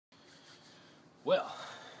Well,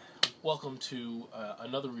 welcome to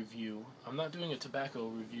another review. I'm not doing a tobacco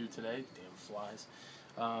review today. Damn flies.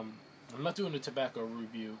 I'm not doing a tobacco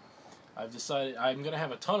review. I've decided I'm going to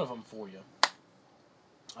have a ton of them for you.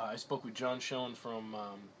 I spoke with John Schoen from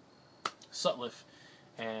Sutliff,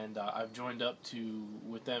 and I've joined up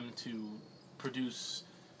with them to produce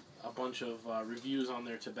a bunch of reviews on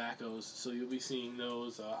their tobaccos. So you'll be seeing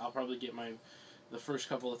those. I'll probably get the first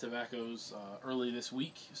couple of tobaccos early this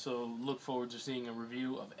week, so look forward to seeing a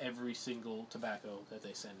review of every single tobacco that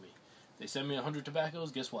they send me. If they send me 100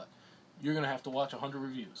 tobaccos, guess what? You're going to have to watch 100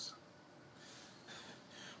 reviews.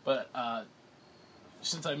 But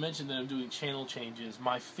since I mentioned that I'm doing channel changes,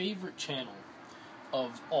 my favorite channel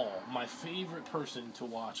of all, my favorite person to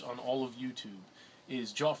watch on all of YouTube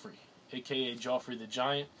is Joffrey, aka Joffrey the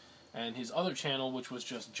Giant, and his other channel, which was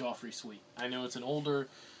just Joffrey Sweet. I know it's an older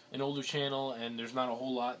channel, and there's not a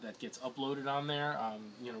whole lot that gets uploaded on there.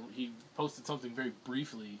 He posted something very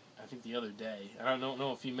briefly, I think the other day. I don't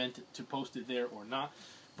know if he meant to post it there or not,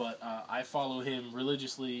 but I follow him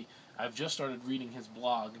religiously. I've just started reading his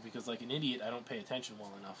blog because, like an idiot, I don't pay attention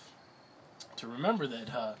well enough to remember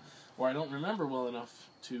that, or I don't remember well enough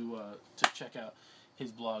to check out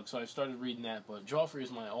his blog. So I've started reading that. But Joffrey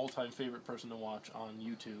is my all-time favorite person to watch on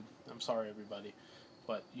YouTube. I'm sorry, everybody,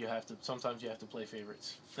 but sometimes you have to play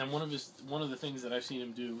favorites. And one of the things that I've seen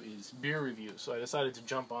him do is beer reviews. So I decided to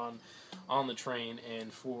jump on the train,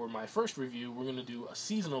 and for my first review, we're going to do a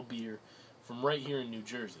seasonal beer from right here in New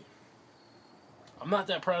Jersey. I'm not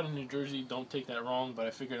that proud of New Jersey, don't take that wrong, but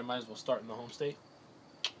I figured I might as well start in the home state.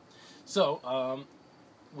 So,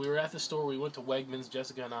 we were at the store, we went to Wegmans,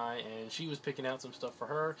 Jessica and I, and she was picking out some stuff for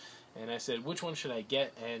her, and I said, which one should I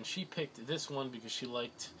get? And she picked this one because she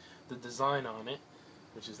liked the design on it,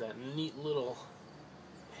 which is that neat little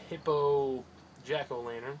hippo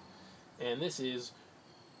jack-o'-lantern. And this is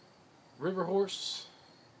River Horse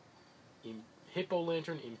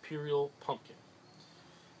Hippo-Lantern Imperial Pumpkin.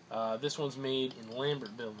 This one's made in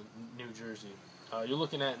Lambertville, New Jersey. You're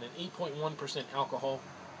looking at an 8.1% alcohol,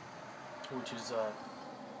 which is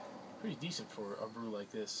pretty decent for a brew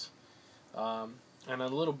like this. And a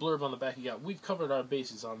little blurb on the back you got, we've covered our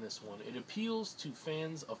bases on this one. It appeals to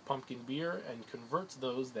fans of pumpkin beer and converts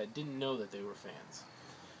those that didn't know that they were fans.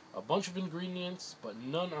 A bunch of ingredients, but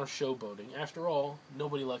none are showboating. After all,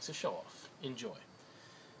 nobody likes a show-off. Enjoy.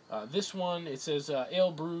 This one, it says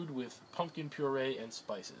ale brewed with pumpkin puree and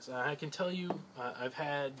spices. I can tell you, I've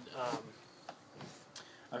had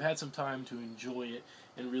some time to enjoy it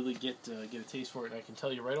and really get a taste for it. And I can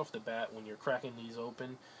tell you right off the bat, when you're cracking these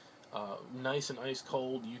open, nice and ice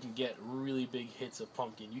cold, you can get really big hits of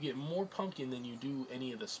pumpkin. You get more pumpkin than you do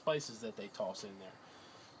any of the spices that they toss in there.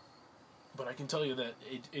 But I can tell you that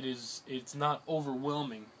it's not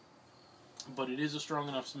overwhelming, but it is a strong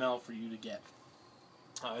enough smell for you to get.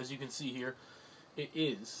 As you can see here, it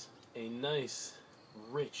is a nice,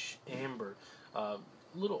 rich amber,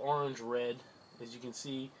 little orange red. As you can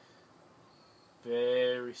see,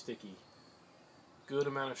 very sticky. Good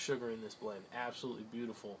amount of sugar in this blend. Absolutely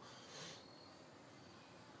beautiful.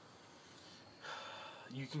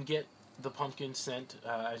 You can get the pumpkin scent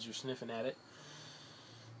as you're sniffing at it.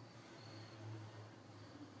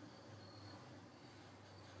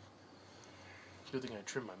 Good thing I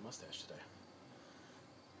trimmed my mustache today.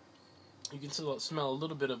 You can smell a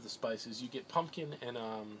little bit of the spices. You get pumpkin and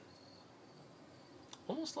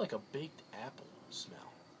almost like a baked apple smell.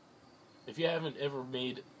 If you haven't ever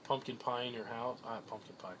made pumpkin pie in your house,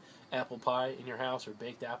 apple pie in your house, or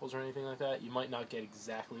baked apples or anything like that, you might not get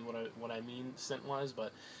exactly what I mean scent-wise.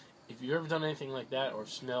 But if you've ever done anything like that or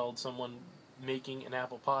smelled someone making an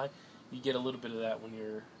apple pie, you get a little bit of that when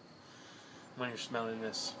you're smelling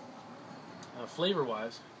this.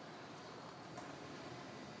 Flavor-wise,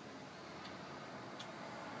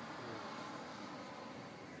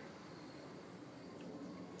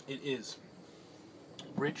 it is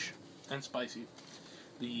rich and spicy.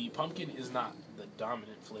 The pumpkin is not the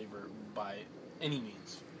dominant flavor by any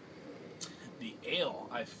means. The ale,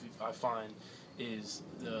 I find, is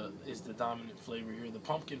the dominant flavor here. The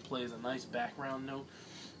pumpkin plays a nice background note,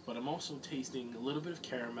 but I'm also tasting a little bit of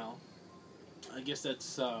caramel. I guess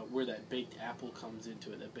that's where that baked apple comes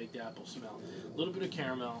into it, that baked apple smell. A little bit of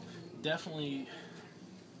caramel, definitely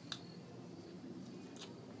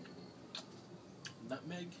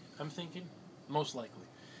nutmeg, I'm thinking, most likely.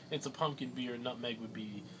 It's a pumpkin beer, nutmeg would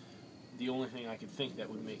be the only thing I could think that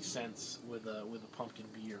would make sense with a pumpkin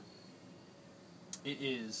beer. It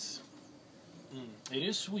is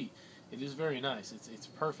sweet. It is very nice. It's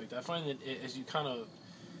perfect. I find that as you kind of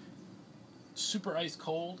super ice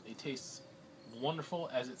cold, it tastes wonderful.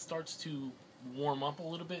 As it starts to warm up a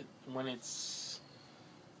little bit, when it's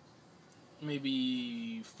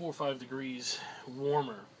maybe 4 or 5 degrees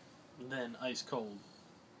warmer than ice cold,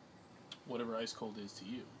 whatever ice cold is to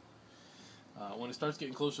you. When it starts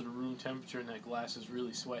getting closer to room temperature and that glass is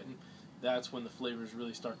really sweating, that's when the flavors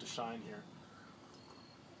really start to shine here.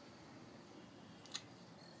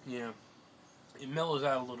 Yeah, it mellows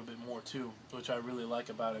out a little bit more too, which I really like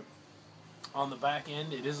about it. On the back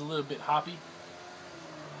end, it is a little bit hoppy,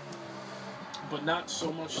 but not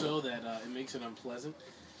so much so that it makes it unpleasant.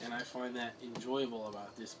 And I find that enjoyable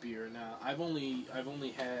about this beer. Now, I've only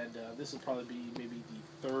had this will probably be maybe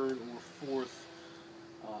the third or fourth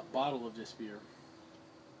bottle of this beer,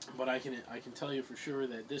 but I can tell you for sure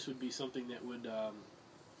that this would be something that would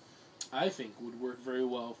I think would work very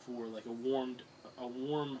well for like a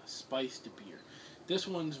warm spiced beer. This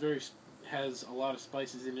one's has a lot of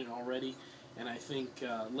spices in it already, and I think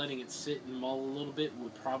letting it sit and mull a little bit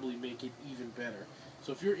would probably make it even better.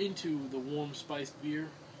 So if you're into the warm spiced beer,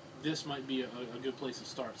 this might be a good place to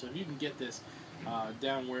start. So if you can get this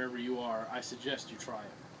down wherever you are, I suggest you try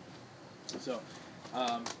it. So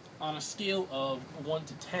on a scale of 1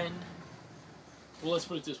 to 10, well, let's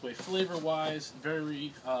put it this way: flavor-wise,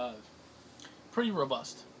 very pretty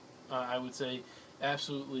robust. I would say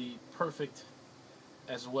absolutely perfect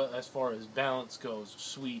as well as far as balance goes.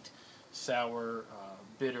 Sweet, sour,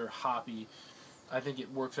 bitter, hoppy. I think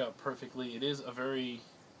it works out perfectly. It is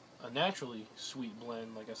a naturally sweet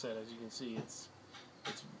blend. Like I said, as you can see, it's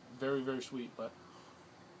very, very sweet. But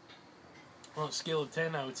on a scale of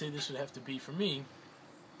 10, I would say this would have to be, for me,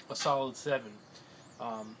 a solid 7.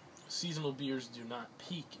 Seasonal beers do not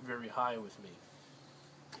peak very high with me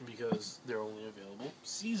because they're only available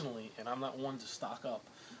seasonally, and I'm not one to stock up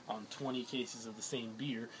on 20 cases of the same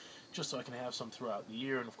beer just so I can have some throughout the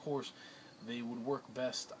year. And of course, they would work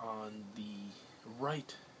best on the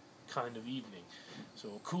right kind of evening. So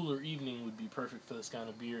a cooler evening would be perfect for this kind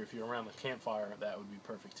of beer. If you're around the campfire, that would be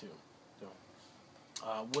perfect too.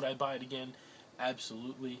 So, would I buy it again?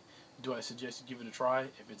 Absolutely. Do I suggest you give it a try?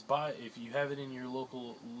 If you have it in your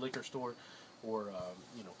local liquor store or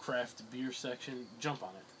craft beer section, jump on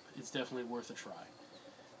it. It's definitely worth a try.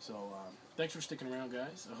 So thanks for sticking around,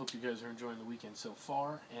 guys. I hope you guys are enjoying the weekend so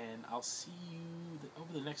far, and I'll see you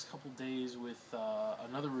over the next couple days with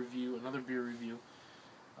another beer review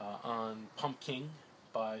on Pump King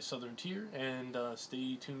by Southern Tier, and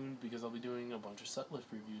stay tuned because I'll be doing a bunch of set list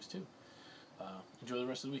reviews too. Enjoy the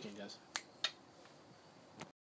rest of the weekend, guys.